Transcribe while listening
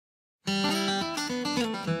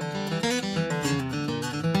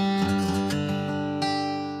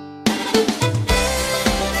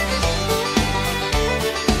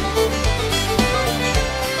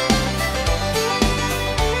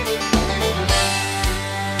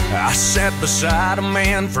I sat beside a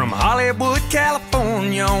man from Hollywood,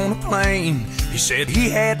 California on a plane. He said he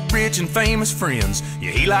had rich and famous friends.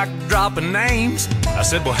 Yeah, he liked dropping names. I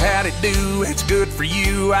said, well, how'd it do? It's good for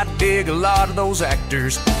you. I dig a lot of those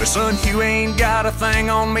actors. But son, you ain't got a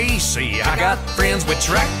thing on me. See, I got friends with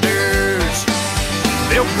tractors.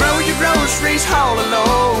 They'll grow your groceries, haul a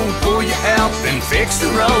load, pull you out, then fix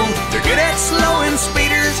the road. They're good at slowing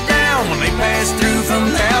speeders down when they pass through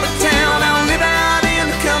from out of town. I'll live out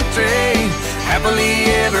in the country,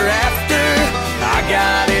 happily ever after. I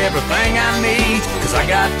got everything I need, 'cause I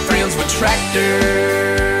got friends with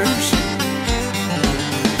tractors.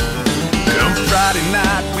 Come Friday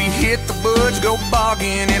night, we hit the woods, go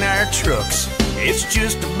bogging in our trucks. It's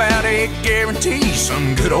just about a guarantee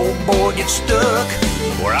some good old boy gets stuck.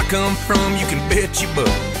 Where I come from, you can bet your butt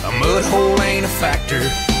a mud hole ain't a factor.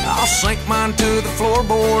 I'll sink mine to the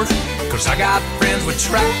floorboard, 'cause I got friends with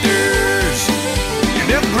tractors. And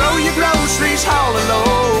they'll grow your groceries, haul a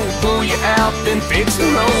load, pull you out, then fix the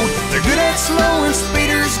road. They're good at slowing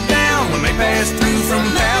speeders down when they pass through from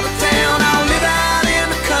out of town. I'll live out in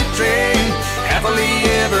the country, happily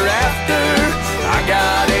ever after. I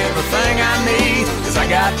got everything I need, 'cause I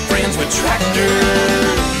got friends with tractors.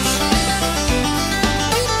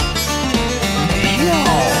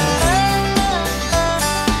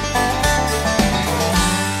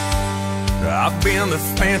 I've been to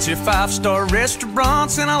fancy five-star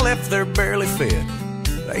restaurants and I left there barely fed.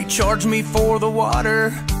 They charged me for the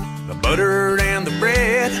water, the butter and the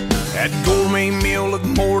bread. That gourmet meal looked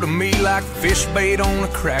more to me like fish bait on a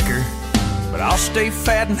cracker. But I'll stay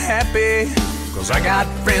fat and happy, 'cause I got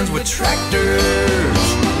friends with tractors.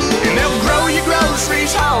 And they'll grow your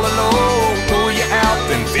groceries, haul a load, pull you out,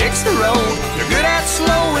 then fix the road. They're good at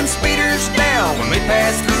slowing speeders down when they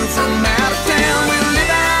pass through from out of town. We'll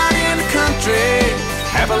live out in the country,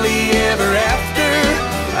 happily ever after.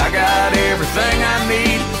 I got everything I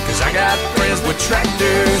need, 'cause I got friends with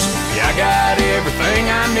tractors. Yeah, I got everything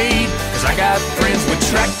I need, 'cause I got friends with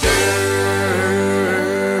tractors.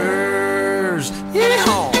 Yeah.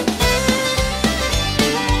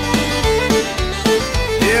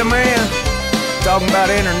 Yeah, man, talking about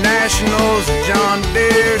Internationals, John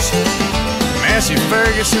Deere's, Massey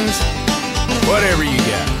Ferguson's, whatever you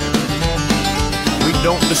got. We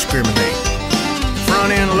don't discriminate.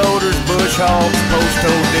 Front end loaders, bush hogs, post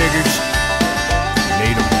hole diggers,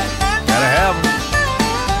 need them, gotta have them.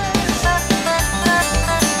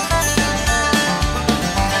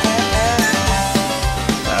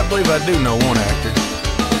 I believe I do know one actor.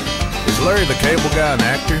 Is Larry the Cable Guy an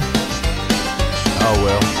actor? Oh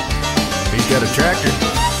well, he's got a tractor.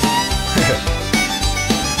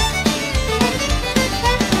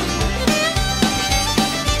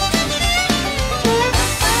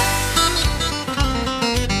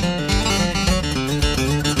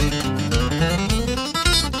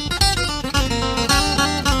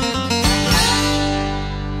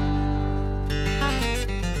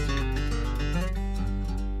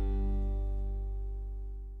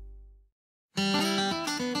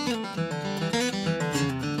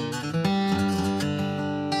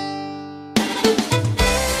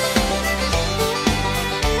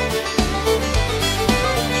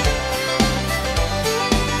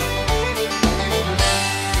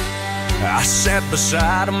 I sat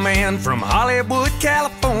beside a man from Hollywood,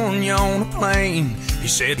 California on a plane. He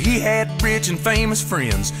said he had rich and famous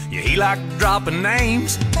friends. Yeah, he liked dropping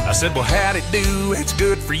names. I said, well, how'd it do? It's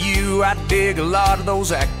good for you. I dig a lot of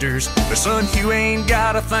those actors. But son, you ain't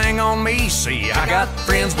got a thing on me. See, I got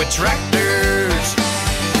friends with tractors.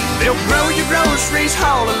 They'll grow your groceries,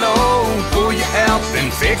 haul a load, pull you out,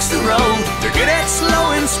 then fix the road. They're good at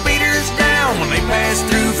slowing speeders down when they pass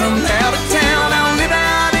through from out of town. I'll live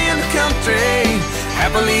out in the country,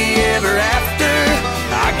 happily ever after.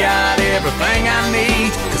 I got everything I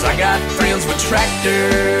need, 'cause I got friends with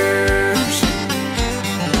tractors.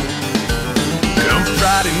 Come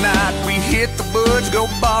Friday night, we hit the woods, go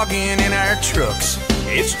bogging in our trucks.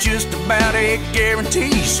 It's just about a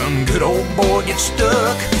guarantee some good old boy gets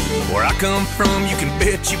stuck. Where I come from, you can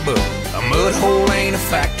bet your butt a mud hole ain't a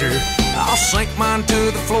factor. I'll sink mine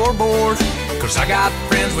to the floorboard, 'cause I got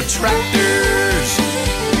friends with tractors.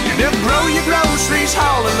 And they'll grow your groceries,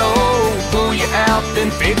 haul a load, pull you out,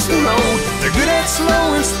 then fix the road. They're good at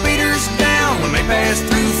slowing speeders down when they pass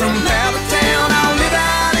through from out of town. I'll live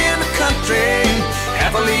out in the country,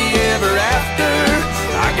 happily ever after.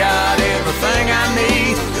 I got everything I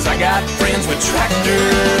need, 'cause I got friends with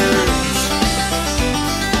tractors.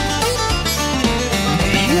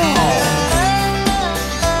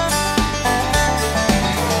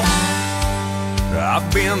 I've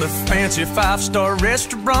been to fancy five-star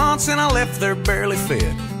restaurants and I left there barely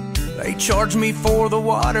fed. They charge me for the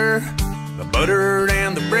water, the butter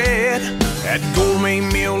and the bread. That gourmet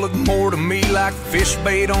meal looked more to me like fish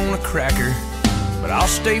bait on a cracker. But I'll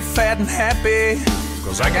stay fat and happy,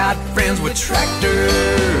 'cause I got friends with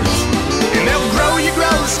tractors. And they'll grow your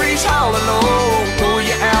groceries, haul a load, pull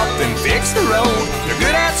you out, then fix the road. They're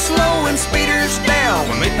good at slowing speeders down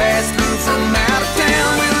when they pass through from out of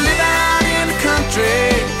town. We'll live out in the country,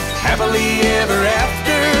 happily ever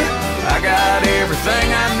after. I got everything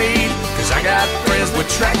I need, 'cause I got friends with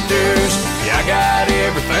tractors. Yeah, I got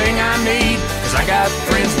everything I need, 'cause I got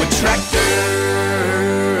friends with tractors.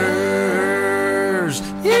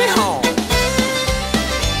 Yeah!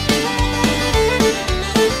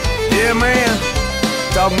 Yeah, man.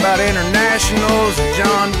 Talking about Internationals and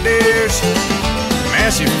John Deere's,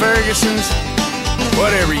 Massey Ferguson's,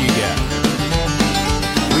 whatever you got.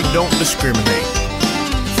 We don't discriminate.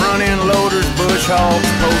 Front end loaders, bush hogs,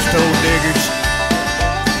 post hole diggers.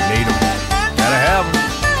 Need them. Gotta have them.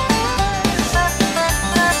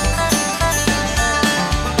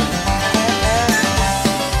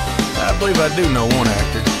 I believe I do know one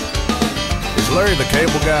actor. Is Larry the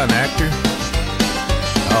Cable Guy an actor?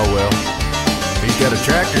 Oh well, he's got a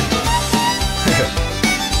tractor.